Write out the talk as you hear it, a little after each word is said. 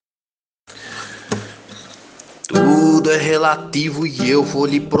Tudo é relativo e eu vou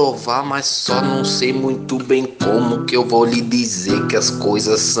lhe provar, mas só não sei muito bem como que eu vou lhe dizer que as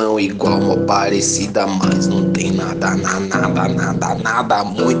coisas são igual ou parecida, mas não tem nada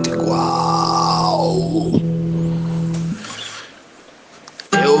muito igual.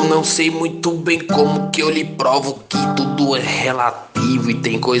 Eu não sei muito bem como que eu lhe provo que tudo é relativo e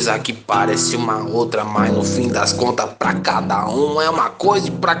tem coisa que parece uma outra, mas no fim das contas pra cada um é uma coisa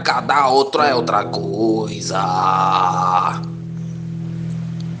e pra cada outro é outra coisa.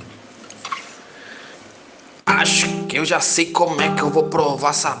 Acho que eu já sei como é que eu vou provar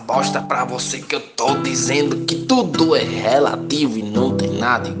essa bosta pra você, que eu tô dizendo que tudo é relativo e não tem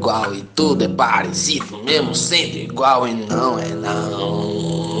nada igual e tudo é parecido mesmo sendo igual e não é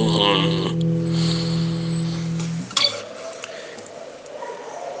não.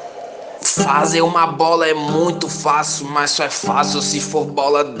 Fazer uma bola é muito fácil, mas só é fácil se for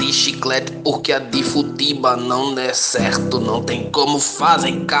bola de chiclete, porque a de futiba não der certo. Não tem como fazer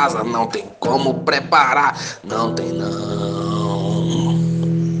em casa, não tem como preparar, não tem não.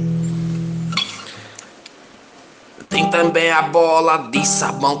 Tem também a bola de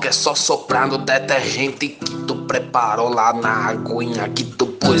sabão, que é só soprar no detergente que tu preparou lá na aguinha que tu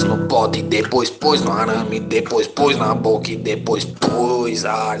pôs no pote, depois pôs no arame, depois pôs na boca e depois pôs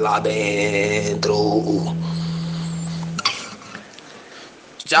lá dentro.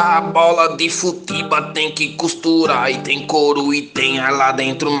 Já a bola de futiba tem que costurar e tem couro e tem ar lá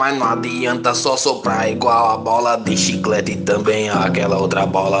dentro, mas não adianta só soprar igual a bola de chiclete e também aquela outra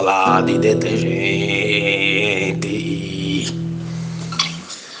bola lá de detergente.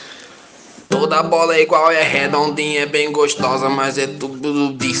 Toda bola é igual, é redondinha, é bem gostosa, mas é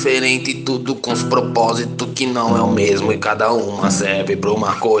tudo diferente, tudo com os propósitos que não é o mesmo e cada uma serve pra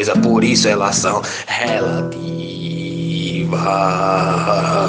uma coisa, por isso elas são relativas.